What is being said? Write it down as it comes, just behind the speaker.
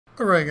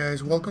Alright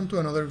guys, welcome to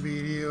another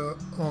video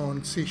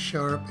on C#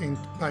 and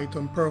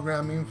Python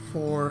programming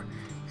for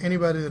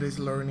anybody that is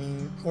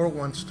learning or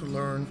wants to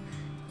learn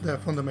the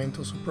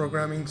fundamentals of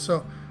programming.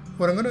 So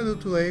what I'm going to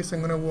do today is I'm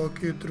going to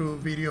walk you through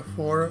video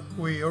 4.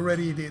 We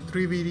already did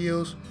 3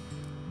 videos,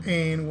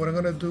 and what I'm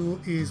going to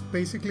do is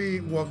basically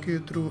walk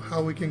you through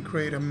how we can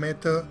create a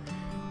method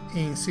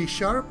in C#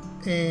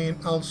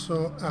 and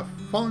also a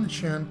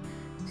function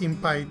in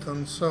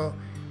Python. So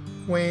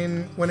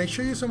when I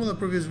show you some of the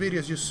previous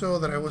videos, you saw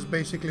that I was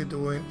basically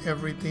doing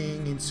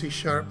everything in C#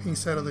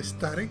 inside of the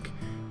static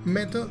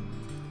method.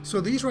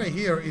 So this right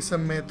here is a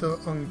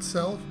method on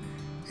itself,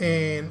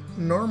 and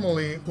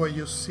normally what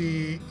you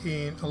see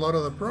in a lot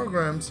of the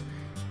programs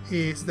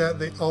is that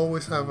they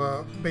always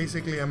have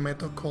basically a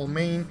method called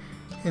main,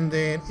 and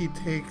then it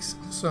takes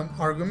some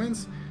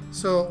arguments.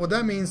 So what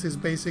that means is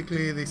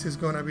basically this is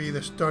going to be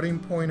the starting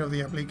point of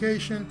the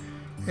application,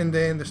 and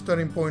then the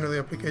starting point of the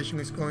application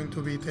is going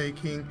to be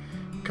taking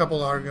a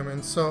couple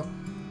arguments. So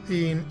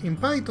in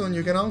Python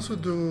you can also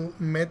do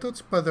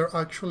methods, but they're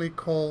actually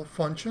called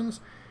functions,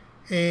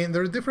 and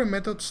there are different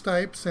methods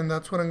types, and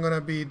that's what I'm going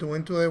to be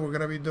doing today. We're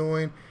going to be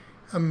doing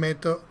a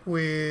method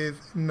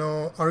with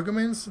no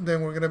arguments,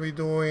 then we're going to be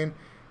doing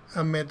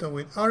a method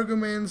with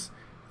arguments,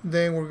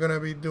 then we're going to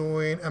be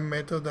doing a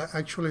method that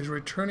actually is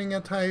returning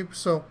a type.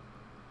 So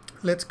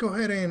let's go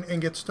ahead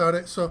and get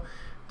started. So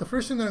the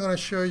first thing that I'm going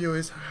to show you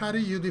is how do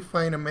you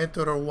define a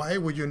method, or why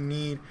would you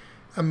need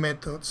a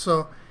method.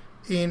 So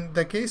in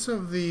the case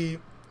of the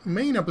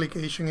main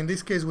application, in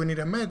this case we need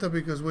a method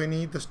because we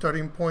need the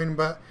starting point.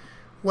 But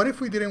what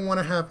if we didn't want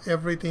to have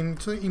everything?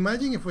 So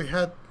imagine if we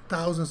had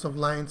thousands of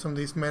lines on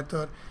this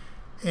method,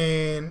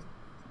 and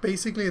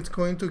basically it's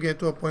going to get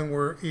to a point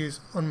where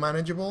it's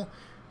unmanageable.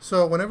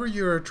 So whenever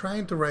you're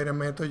trying to write a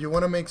method, you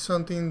want to make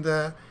something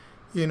that,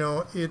 you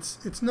know,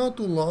 it's not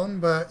too long,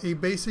 but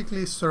it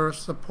basically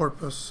serves a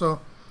purpose.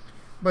 So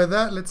by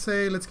that, let's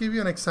give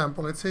you an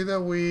example. Let's say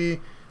that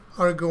we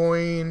are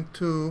going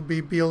to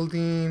be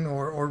building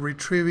or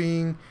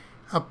retrieving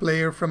a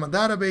player from a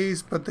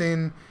database, but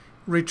then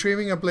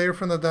retrieving a player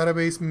from the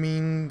database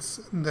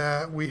means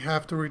that we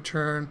have to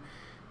return,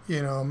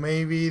 you know,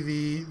 maybe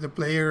the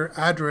player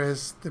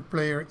address, the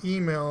player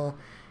email,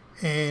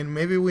 and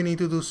maybe we need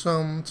to do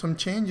some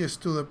changes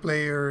to the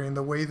player in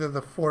the way that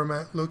the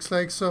format looks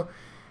like. So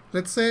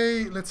let's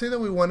say that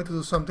we wanted to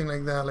do something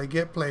like that, like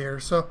get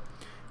player. So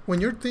when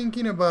you're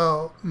thinking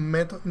about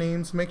method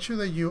names, make sure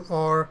that you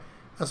are,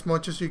 as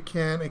much as you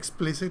can,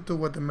 explicit to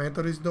what the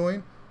method is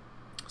doing.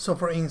 So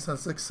for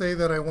instance, let's say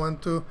that I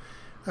want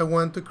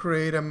to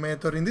create a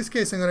method. In this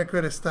case, I'm going to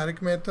create a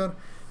static method,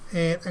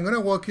 and I'm going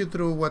to walk you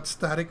through what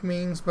static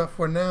means. But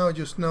for now,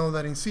 just know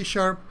that in C#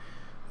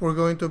 we're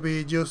going to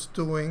be just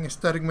doing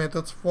static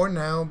methods for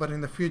now, but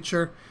in the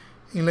future,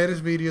 in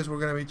latest videos, we're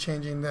going to be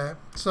changing that.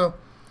 So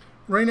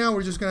right now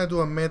we're just going to do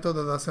a method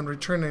that doesn't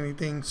return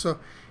anything. So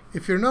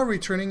if you're not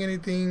returning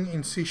anything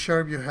in C#,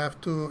 you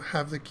have to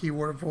have the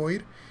keyword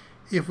void.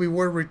 If we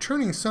were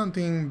returning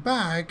something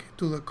back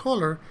to the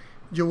caller,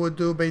 you would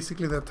do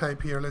basically the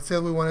type here. Let's say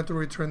we wanted to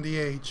return the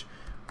age,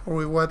 or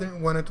we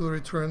wanted to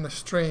return a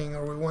string,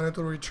 or we wanted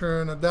to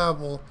return a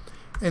double,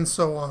 and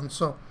so on.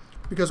 So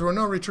because we're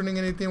not returning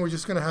anything, we're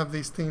just going to have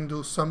this thing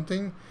do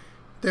something.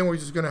 Then we're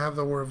just going to have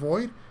the word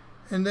void,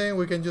 and then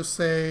we can just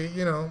say,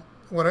 you know,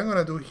 what I'm going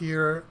to do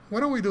here,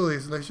 why don't we do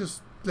this? Let's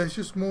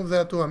just move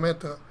that to a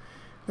method.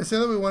 Let's say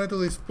that we wanted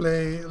to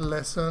display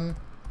lesson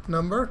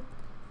number,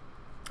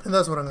 and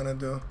that's what I'm going to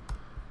do.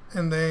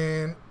 And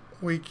then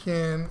we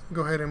can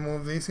go ahead and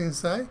move this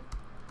inside,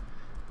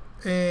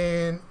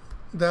 and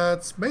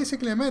that's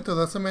basically a method.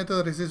 That's a method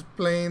that is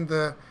displaying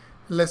the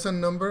lesson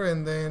number,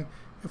 and then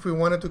if we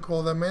wanted to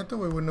call that method,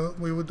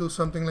 we would do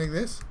something like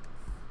this,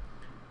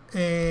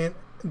 and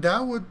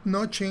that would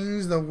not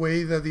change the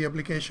way that the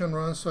application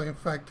runs. So in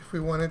fact, if we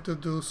wanted to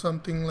do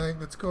something like,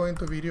 let's go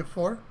into video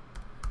 4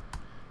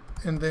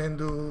 and then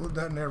do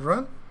 .NET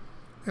Run,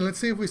 and let's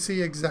see if we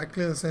see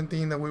exactly the same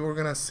thing that we were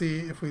gonna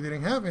see if we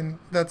didn't have, and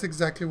that's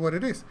exactly what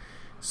it is.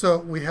 So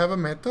we have a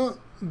method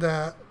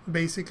that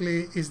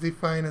basically is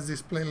defined as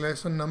display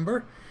lesson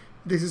number.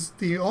 This is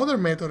the other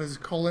method is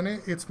calling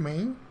it, it's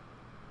main,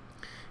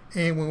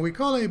 and when we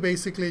call it,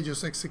 basically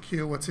just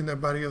execute what's in the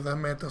body of that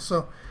method.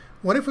 So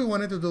what if we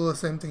wanted to do the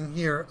same thing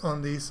here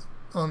on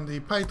the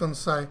Python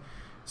side?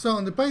 So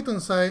on the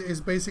Python side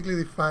is basically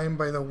defined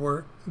by the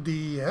word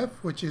def,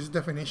 which is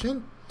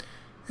definition,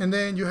 and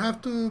then you have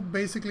to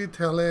basically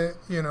tell it,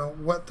 you know,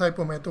 what type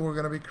of method we're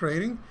going to be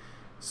creating.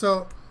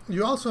 So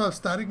you also have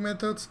static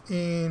methods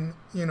in,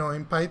 you know,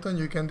 in Python.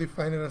 You can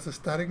define it as a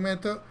static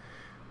method.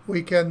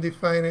 We can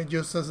define it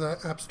just as an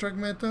abstract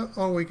method,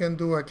 or we can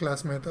do a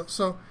class method.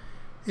 So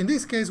in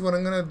this case, what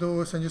I'm going to do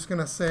is I'm just going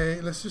to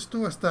say, let's just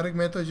do a static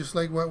method just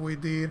like what we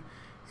did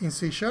in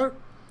C#.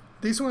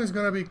 This one is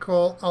going to be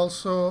called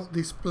also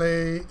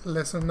display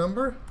lesson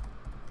number.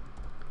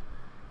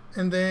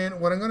 And then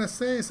what I'm going to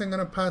say is I'm going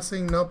to pass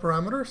in no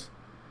parameters,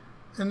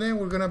 and then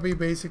we're going to be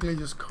basically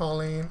just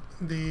calling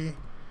the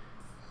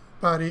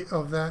body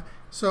of that.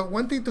 So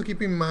one thing to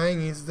keep in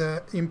mind is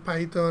that in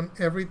Python,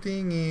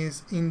 everything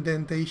is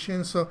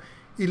indentation. So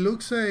it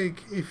looks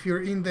like if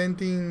you're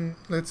indenting,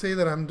 let's say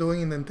that I'm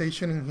doing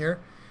indentation in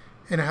here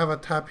and I have a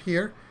tab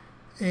here,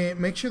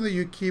 make sure that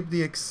you keep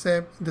the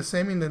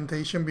same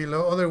indentation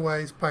below.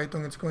 Otherwise,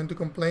 Python is going to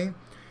complain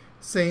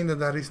saying that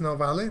that is not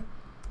valid.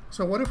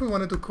 So what if we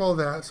wanted to call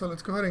that? So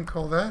let's go ahead and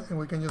call that, and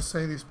we can just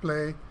say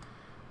display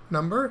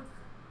number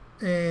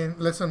and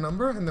lesson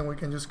number, and then we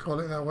can just call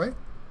it that way.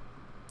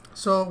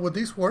 So would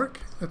this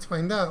work? Let's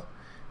find out.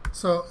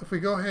 So if we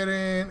go ahead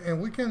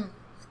and we can,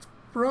 it's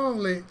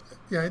probably,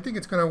 yeah, I think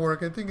it's gonna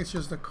work. I think it's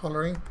just the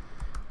coloring.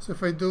 So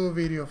if I do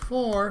video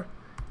 4,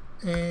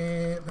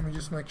 and let me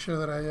just make sure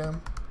that I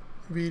am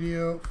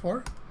video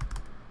 4,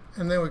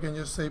 and then we can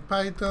just say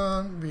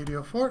Python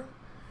video 4,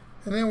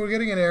 and then we're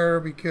getting an error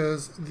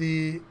because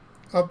the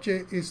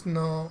object is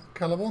not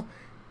callable,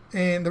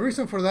 and the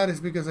reason for that is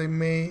because I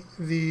made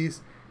these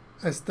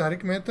a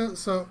static method.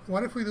 So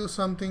what if we do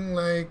something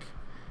like,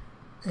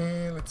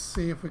 and let's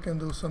see if we can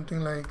do something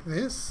like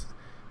this.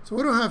 So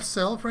we don't have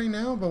self right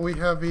now, but we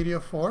have video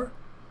 4,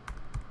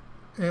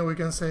 and we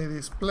can say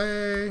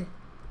display.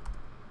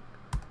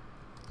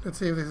 Let's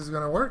see if this is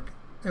gonna work,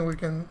 and we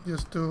can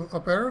just do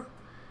up arrow,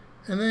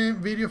 and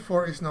then video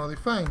 4 is now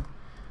defined.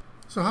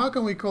 So how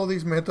can we call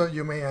this method,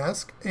 you may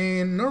ask?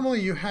 And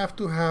normally you have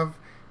to have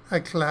a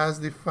class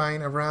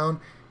defined around,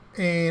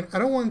 and I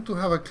don't want to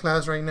have a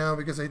class right now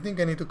because I think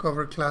I need to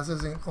cover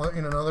classes in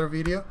another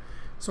video.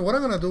 So what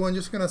I'm gonna do, I'm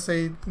just gonna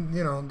say,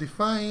 you know,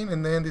 define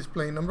and then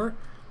display number.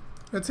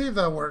 Let's see if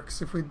that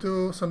works. If we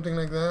do something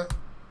like that,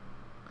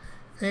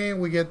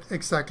 and we get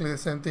exactly the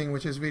same thing,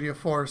 which is video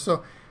 4.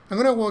 So I'm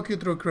gonna walk you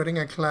through creating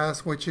a class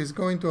which is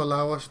going to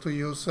allow us to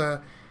use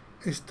a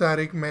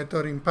static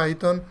method in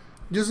Python,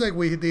 just like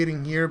we did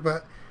in here,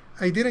 but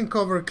I didn't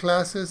cover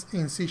classes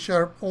in C#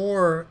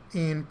 or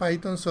in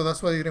Python, so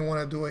that's why I didn't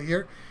want to do it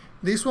here.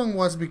 This one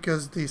was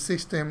because the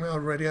system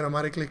already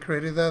automatically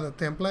created that, the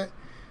template.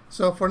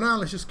 So for now,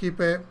 let's just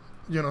keep it,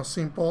 you know,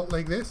 simple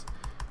like this.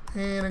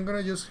 And I'm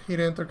gonna just hit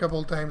enter a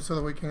couple times so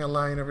that we can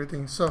align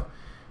everything. So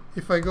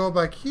if I go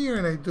back here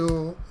and I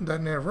do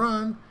 .NET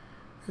Run,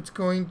 it's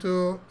going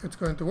to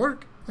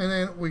work, and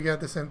then we get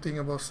the same thing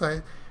on both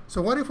sides.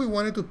 So what if we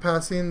wanted to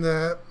pass in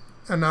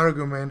an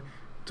argument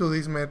to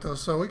this method?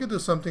 So we could do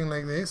something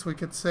like this. We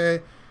could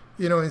say,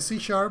 you know, in C#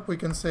 we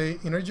can say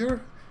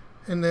integer,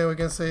 and then we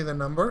can say the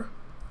number.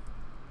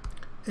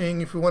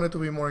 And if we wanted to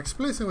be more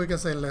explicit, we can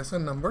say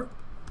lesson number.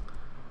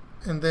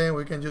 And then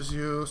we can just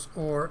use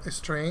or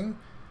string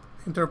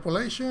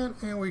interpolation,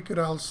 and we could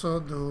also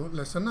do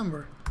lesson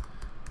number.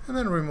 And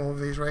then remove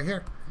these right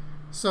here.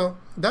 So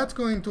that's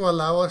going to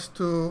allow us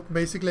to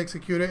basically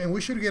execute it, and we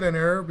should get an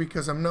error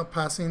because I'm not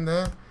passing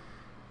that,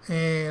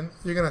 and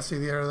you're gonna see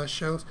the error that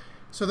shows.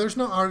 So there's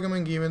no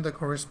argument given that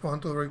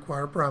correspond to the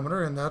required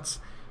parameter, and that's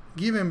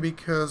given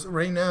because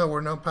right now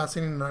we're not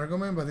passing in an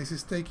argument, but this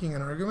is taking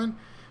an argument.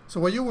 So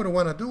what you would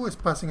want to do is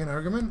passing an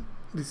argument.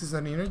 This is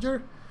an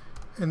integer,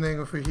 and then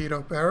if we hit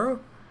up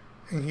arrow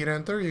and hit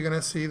enter, you're gonna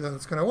see that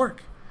it's gonna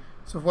work.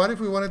 So what if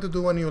we wanted to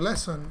do a new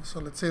lesson? So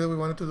let's say that we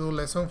wanted to do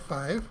lesson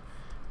 5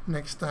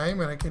 next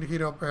time, and I can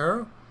hit up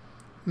arrow.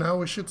 Now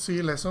we should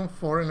see lesson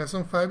 4 and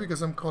lesson 5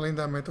 because I'm calling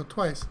that method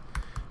twice.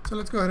 So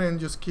let's go ahead and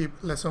just keep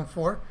lesson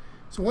 4.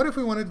 So what if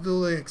we wanted to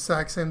do the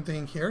exact same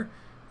thing here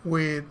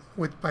with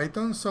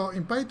Python? So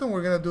in Python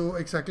we're gonna do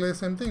exactly the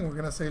same thing. We're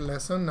gonna say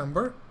lesson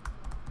number.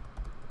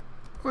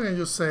 We can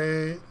just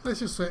say let's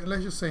just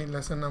say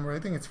lesson number. I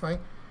think it's fine.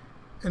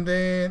 And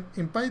then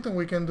in Python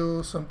we can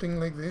do something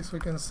like this. We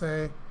can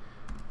say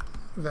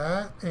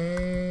that,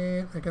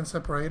 and I can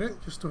separate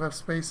it just to have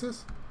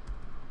spaces.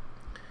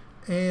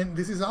 And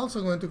this is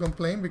also going to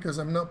complain because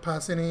I'm not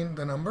passing in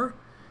the number.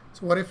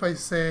 So what if I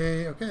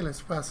say, okay,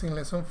 let's pass in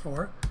lesson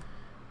 4,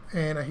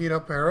 and I hit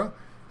up arrow?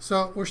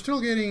 So we're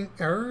still getting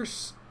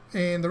errors,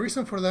 and the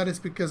reason for that is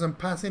because I'm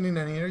passing in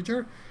an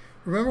integer.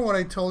 Remember what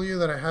I told you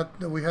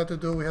that we had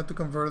to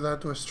convert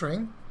that to a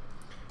string.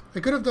 I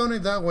could have done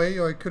it that way,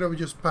 or I could have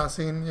just passed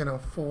in, you know,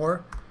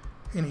 4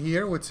 in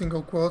here with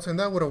single quotes, and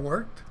that would have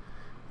worked.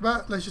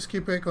 But let's just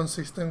keep it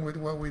consistent with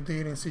what we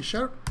did in C#.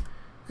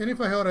 And if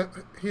I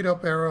hit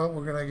up arrow,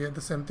 we're gonna get the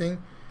same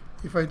thing.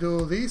 If I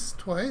do this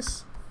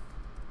twice,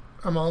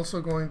 I'm also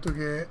going to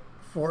get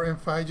 4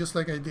 and 5 just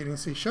like I did in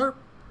C#.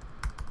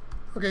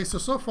 Okay,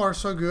 so far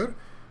so good.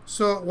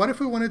 So what if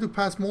we wanted to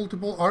pass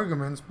multiple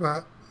arguments?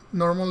 But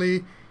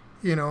normally,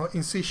 you know,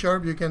 in C#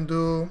 you can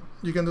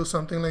do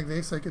something like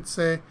this. I could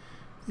say,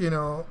 you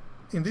know,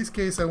 in this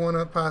case I want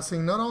to pass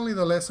in not only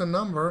the lesson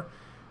number,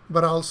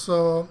 but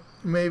also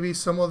maybe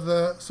some of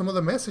the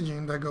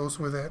messaging that goes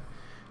with it.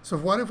 So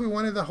what if we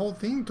wanted the whole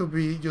thing to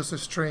be just a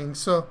string?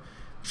 So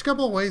there's a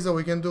couple of ways that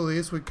we can do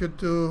this. We could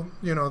do,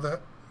 you know,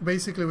 that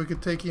basically we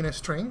could take in a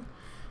string.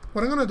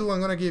 What I'm gonna do, I'm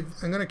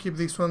gonna keep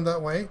this one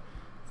that way.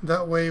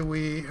 That way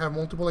we have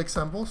multiple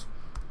examples,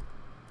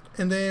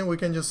 and then we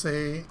can just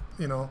say,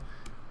 you know,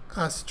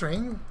 a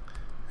string,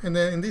 and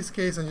then in this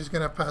case I'm just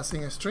gonna pass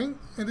in a string,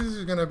 and this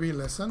is gonna be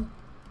lesson.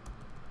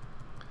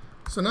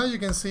 So now you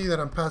can see that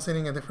I'm passing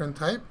in a different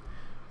type.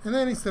 And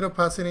then instead of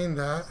passing in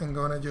that, I'm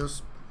gonna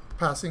just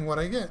passing what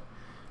I get.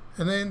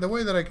 And then the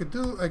way that I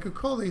could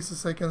call this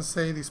is I can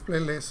say display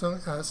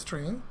lesson as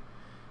string,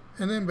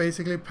 and then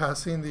basically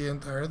passing the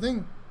entire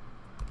thing.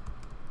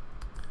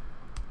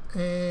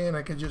 And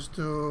I can just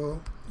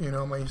do, you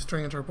know, my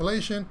string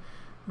interpolation.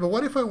 But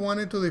what if I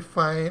wanted to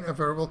define a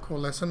variable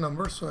called lesson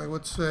number? So I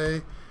would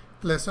say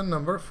lesson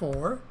number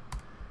 4,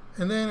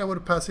 and then I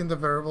would pass in the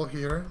variable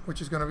here,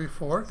 which is going to be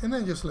 4, and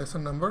then just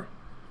lesson number.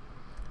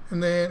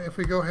 And then if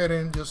we go ahead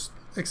and just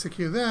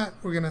execute that,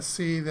 we're going to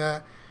see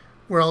that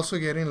we're also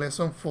getting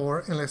lesson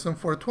 4 and lesson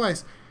 4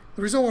 twice.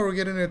 The reason why we're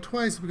getting it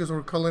twice is because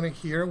we're calling it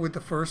here with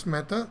the first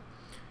method,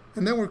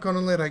 and then we're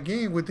calling it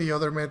again with the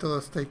other method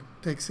that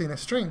takes in a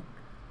string.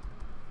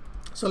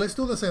 So let's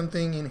do the same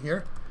thing in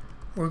here.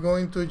 We're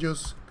going to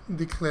just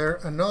declare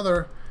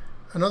another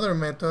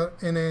method,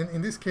 and then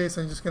in this case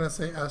I'm just going to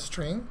say as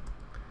string,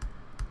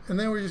 and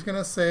then we're just going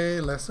to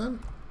say lesson.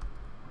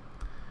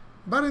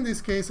 But in this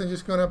case I'm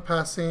just going to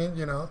pass in,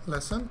 you know,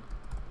 lesson,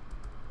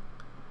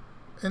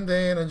 and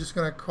then I'm just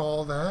going to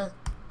call that.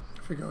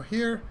 If we go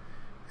here,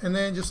 and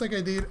then just like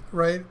I did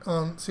right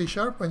on C#,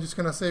 I'm just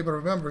going to say, but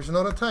remember, it's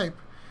not a type,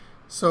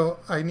 so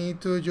I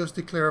need to just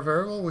declare a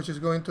variable which is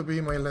going to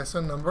be my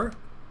lesson number.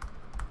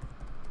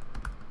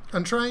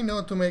 I'm trying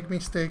not to make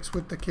mistakes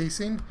with the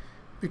casing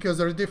because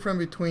they're different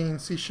between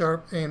C#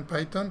 and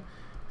Python,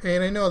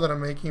 and I know that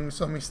I'm making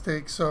some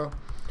mistakes, so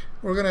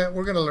we're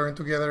gonna learn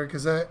together,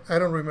 because I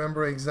don't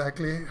remember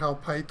exactly how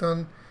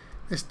Python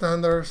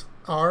standards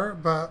are.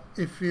 But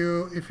if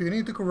you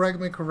need to correct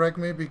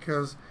me,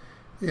 because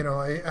you know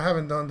I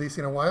haven't done this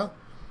in a while.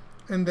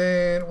 And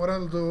then what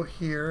I'll do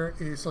here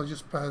is I'll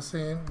just pass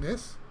in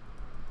this.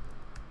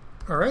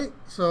 Alright,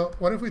 so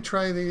what if we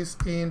try this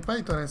in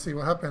Python and see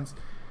what happens?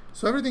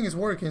 So everything is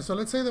working. So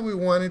let's say that we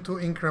wanted to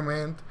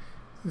increment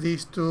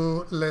these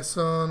to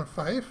lesson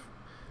 5.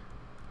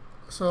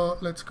 So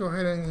let's go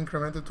ahead and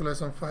increment it to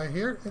lesson 5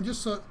 here, and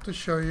just so to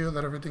show you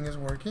that everything is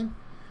working.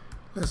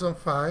 Lesson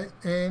 5,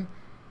 and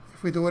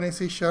if we do it in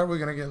C#, we're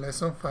gonna get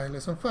lesson 5,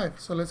 lesson 5.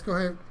 So let's go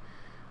ahead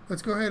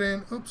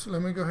and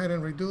let me go ahead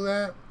and redo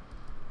that,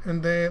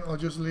 and then I'll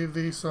just leave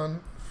this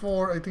on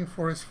 4. I think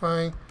 4 is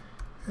fine,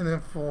 and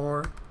then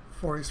 4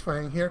 is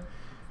fine here.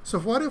 So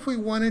what if we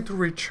wanted to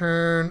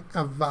return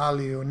a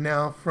value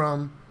now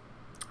from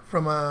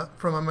a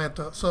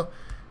method? So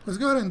let's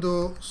go ahead and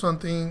do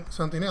something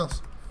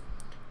else.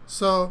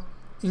 So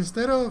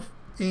instead of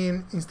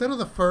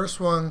the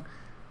first one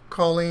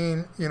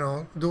calling, you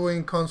know,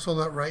 doing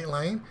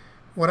console.writeLine,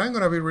 what I'm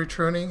going to be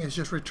returning is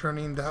just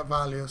returning that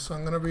value. So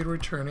I'm going to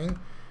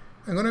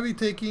be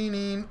taking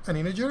in an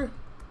integer.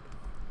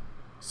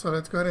 So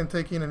let's go ahead and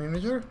take in an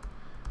integer.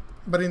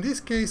 But in this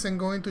case, I'm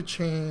going to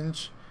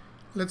change.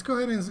 Let's go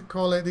ahead and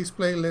call it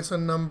display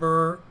lesson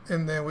number,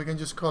 and then we can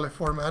just call it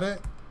formatted.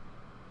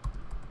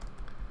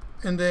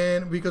 And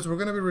then because we're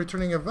going to be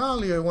returning a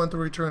value, I want to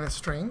return a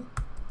string.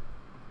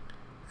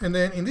 And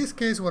then in this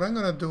case, what I'm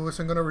going to do is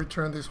I'm going to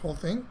return this whole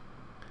thing.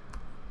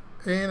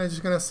 And I'm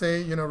just going to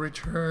say, you know,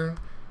 return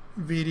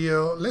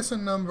video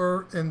lesson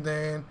number and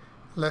then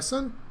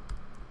lesson.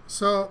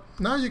 So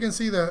now you can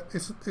see that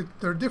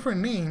they're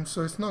different names,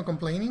 so it's not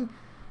complaining.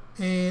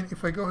 And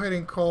if I go ahead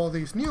and call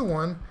this new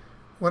one,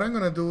 what I'm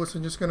going to do is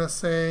I'm just going to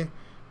say,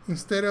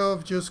 instead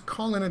of just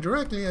calling it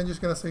directly, I'm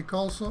just going to say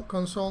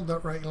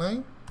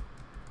console.writeLine.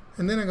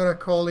 And then I'm going to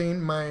call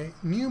in my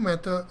new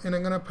method, and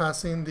I'm going to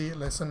pass in the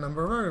lesson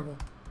number variable.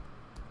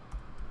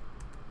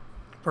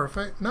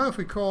 Perfect. Now if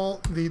we call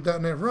the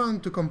 .NET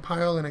Run to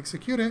compile and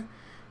execute it,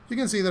 you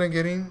can see that I'm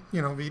getting,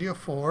 you know, video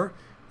 4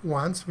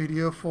 once,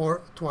 video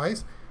 4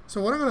 twice.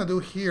 So what I'm going to do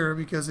here,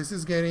 because this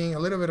is getting a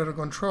little bit out of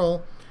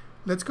control,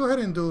 let's go ahead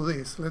and do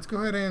this. Let's go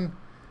ahead and,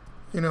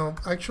 you know,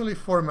 actually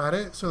format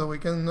it so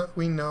that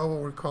we know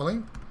what we're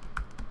calling.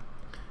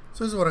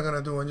 So this is what I'm going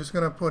to do. I'm just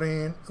going to put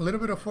in a little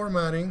bit of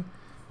formatting,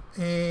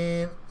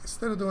 and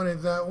instead of doing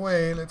it that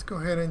way, let's go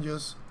ahead and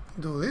just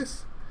do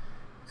this.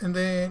 And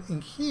then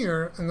in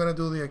here, I'm going to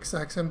do the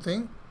exact same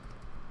thing.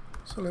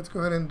 So let's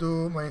go ahead and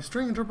do my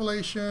string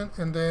interpolation,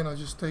 and then I'll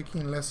just take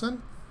in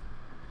lesson.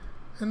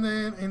 And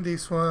then in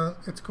this one,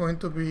 it's going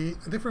to be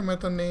a different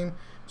method name.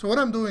 So what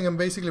I'm doing, I'm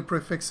basically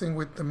prefixing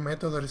with the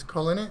method that is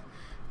calling it.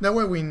 That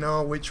way we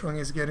know which one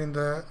is getting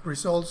the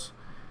results.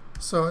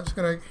 So I'm just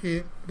going to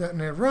hit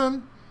 .NET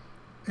Run,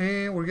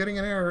 and we're getting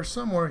an error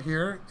somewhere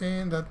here,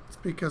 and that's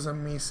because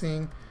I'm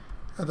missing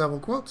a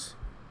double quotes.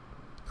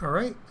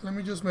 Alright, let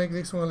me just make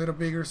this one a little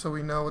bigger so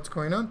we know what's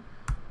going on.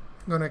 I'm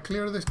going to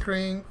clear the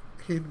screen,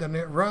 hit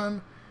 .NET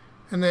Run,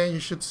 and then you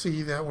should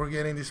see that we're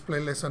getting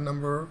display lesson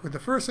number with the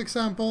first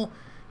example,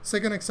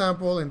 second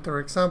example, and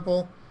third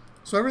example.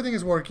 So everything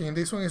is working.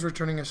 This one is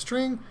returning a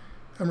string.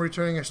 I'm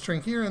returning a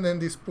string here and then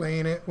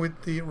displaying it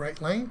with the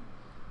right line.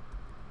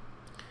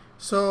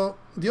 So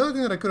the other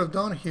thing that I could have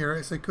done here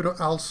is I could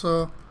have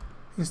also,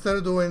 instead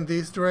of doing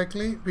this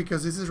directly,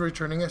 because this is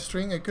returning a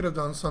string, I could have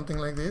done something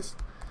like this.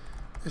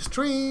 A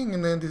string,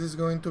 and then this is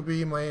going to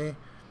be my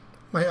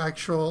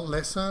actual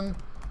lesson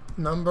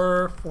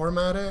number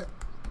formatted,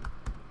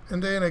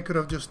 and then I could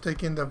have just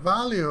taken the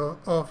value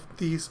of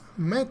this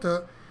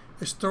method,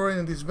 store it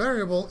in this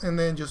variable, and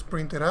then just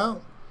print it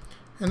out.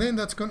 And then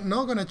that's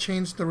not going to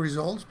change the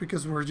results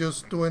because we're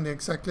just doing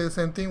exactly the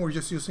same thing. We're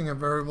just using a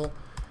variable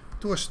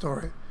to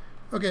store it.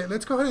 Okay,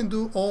 let's go ahead and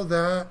do all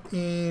that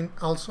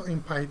also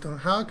in Python.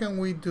 How can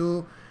we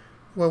do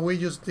what we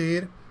just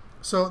did?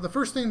 So the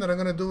first thing that I'm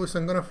going to do is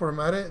I'm going to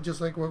format it just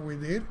like what we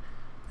did.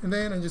 And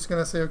then I'm just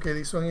going to say, okay,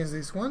 this one is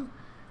this one.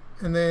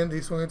 And then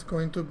this one is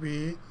going to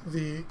be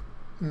the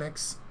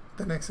next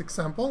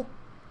example,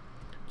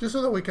 just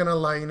so that we can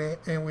align it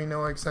and we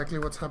know exactly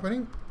what's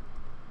happening.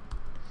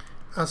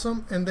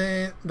 Awesome. And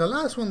then the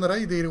last one that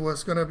I did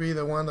was going to be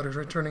the one that is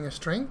returning a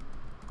string.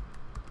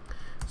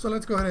 So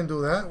let's go ahead and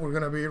do that. We're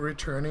going to be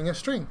returning a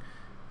string.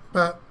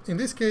 But in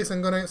this case,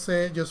 I'm going to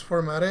say just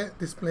format it,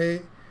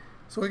 display.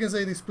 So we can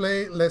say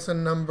display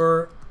lesson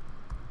number,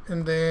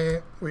 and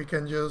then we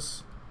can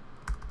just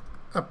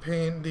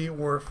append the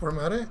word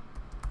formatted.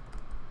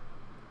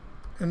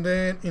 And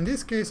then in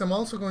this case, I'm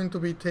also going to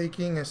be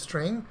taking a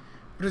string,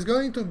 but it's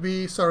going to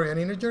be, sorry, an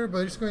integer,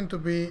 but it's going to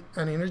be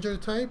an integer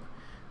type.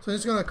 So I'm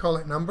just going to call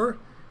it number.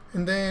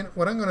 And then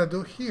what I'm going to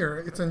do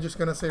here is I'm just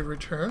going to say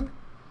return.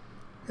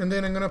 And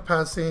then I'm going to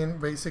pass in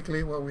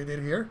basically what we did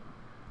here,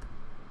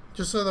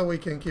 just so that we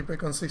can keep it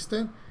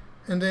consistent.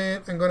 And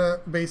then I'm going to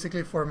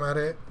basically format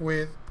it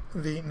with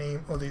the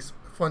name of this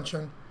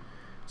function.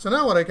 So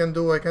now what I can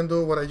do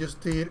what I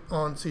just did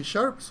on C#.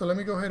 So let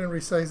me go ahead and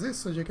resize this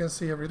so you can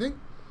see everything.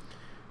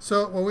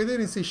 So what we did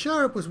in C#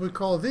 was we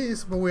call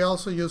this, but we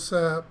also use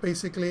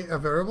basically a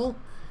variable.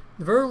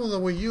 The variable that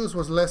we used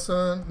was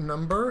lesson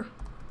number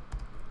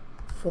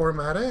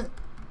formatted.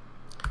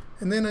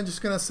 And then I'm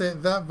just going to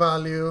set that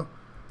value,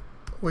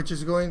 which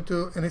is going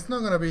to, and it's not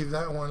going to be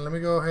that one. Let me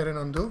go ahead and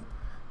undo.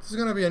 This is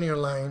going to be a new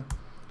line.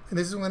 And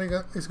this is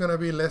going to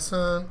be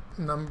lesson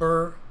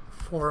number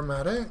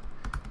formatted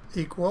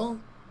equal.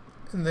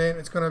 And then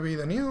it's going to be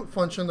the new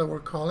function that we're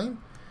calling.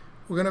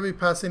 We're going to be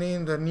passing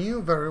in the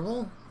new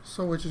variable,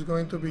 so which is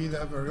going to be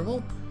that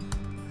variable.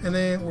 And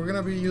then we're going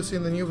to be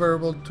using the new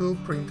variable to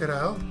print it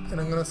out. And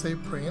I'm going to say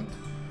print.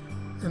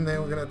 And then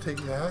we're going to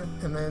take that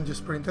and then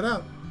just print it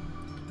out.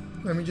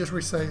 Let me just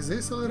resize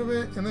this a little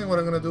bit. And then what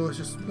I'm going to do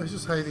is let's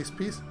just hide this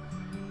piece,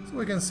 so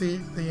we can see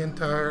the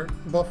entire,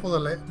 both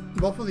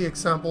of the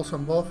examples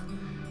on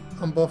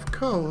both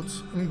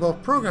codes, in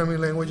both programming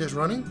languages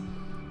running.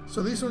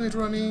 So this one is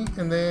running,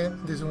 and then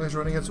this one is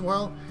running as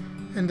well.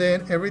 And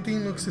then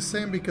everything looks the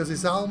same because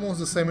it's almost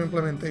the same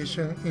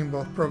implementation in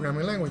both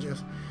programming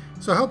languages.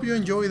 So I hope you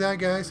enjoy that,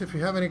 guys. If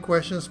you have any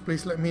questions,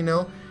 please let me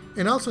know.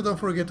 And also don't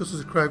forget to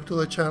subscribe to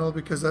the channel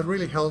because that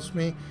really helps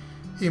me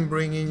in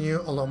bringing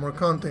you a lot more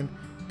content.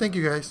 Thank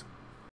you, guys.